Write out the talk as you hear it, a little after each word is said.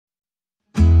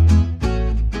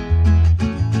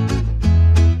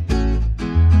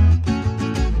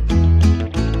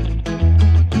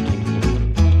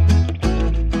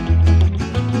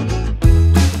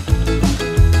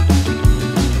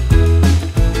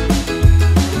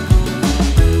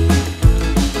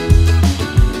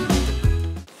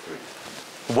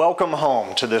Welcome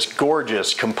home to this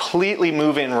gorgeous, completely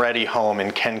move-in ready home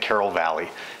in Caryl Valley.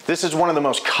 This is one of the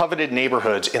most coveted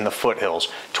neighborhoods in the Foothills,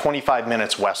 25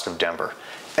 minutes west of Denver.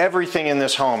 Everything in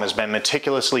this home has been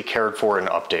meticulously cared for and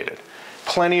updated.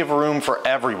 Plenty of room for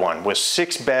everyone with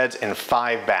 6 beds and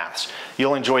 5 baths.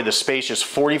 You'll enjoy the spacious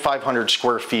 4,500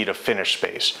 square feet of finished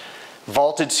space.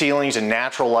 Vaulted ceilings and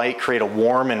natural light create a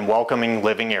warm and welcoming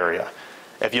living area.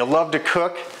 If you love to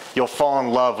cook, you'll fall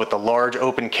in love with the large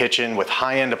open kitchen with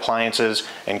high-end appliances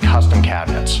and custom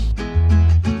cabinets.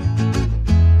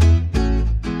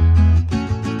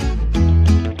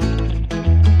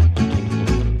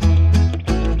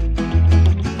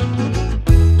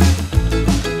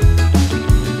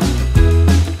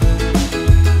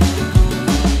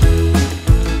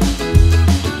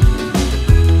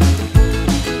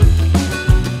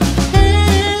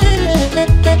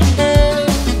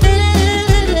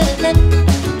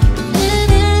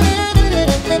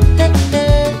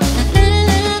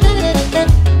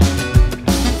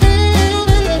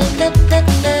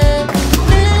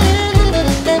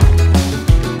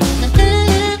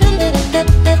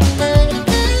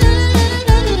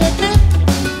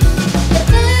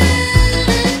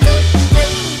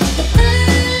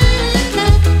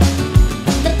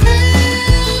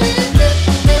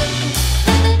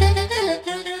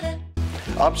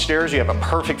 Upstairs, you have a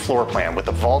perfect floor plan with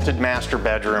a vaulted master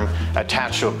bedroom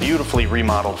attached to a beautifully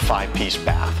remodeled 5-piece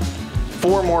bath.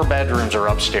 4 more bedrooms are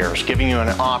upstairs, giving you an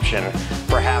option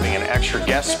for having an extra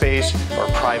guest space or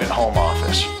private home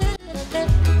office.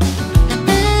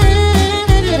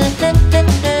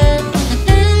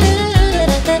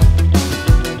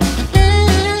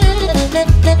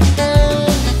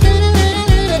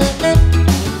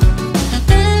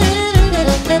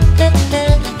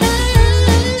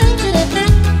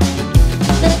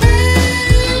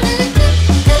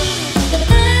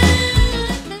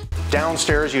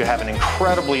 Downstairs, you have an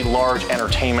incredibly large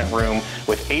entertainment room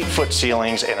with 8-foot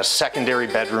ceilings and a secondary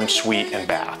bedroom suite and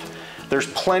bath. There's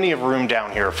plenty of room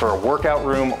down here for a workout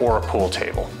room or a pool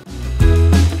table.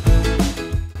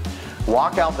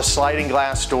 Walk out the sliding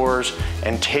glass doors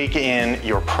and take in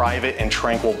your private and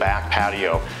tranquil back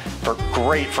patio.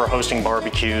 Great for hosting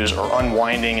barbecues or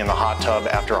unwinding in the hot tub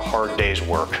after a hard day's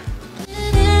work.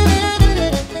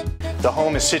 The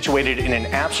home is situated in an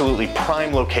absolutely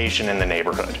prime location in the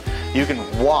neighborhood. You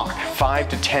can walk 5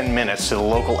 to 10 minutes to the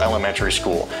local elementary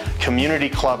school, community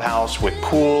clubhouse with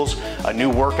pools, a new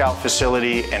workout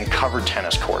facility, and covered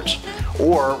tennis courts.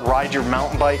 Or ride your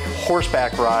mountain bike,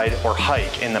 horseback ride, or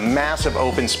hike in the massive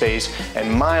open space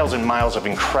and miles of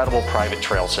incredible private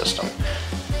trail system.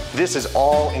 This is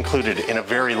all included in a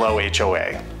very low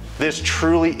HOA. This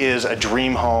truly is a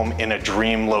dream home in a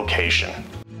dream location.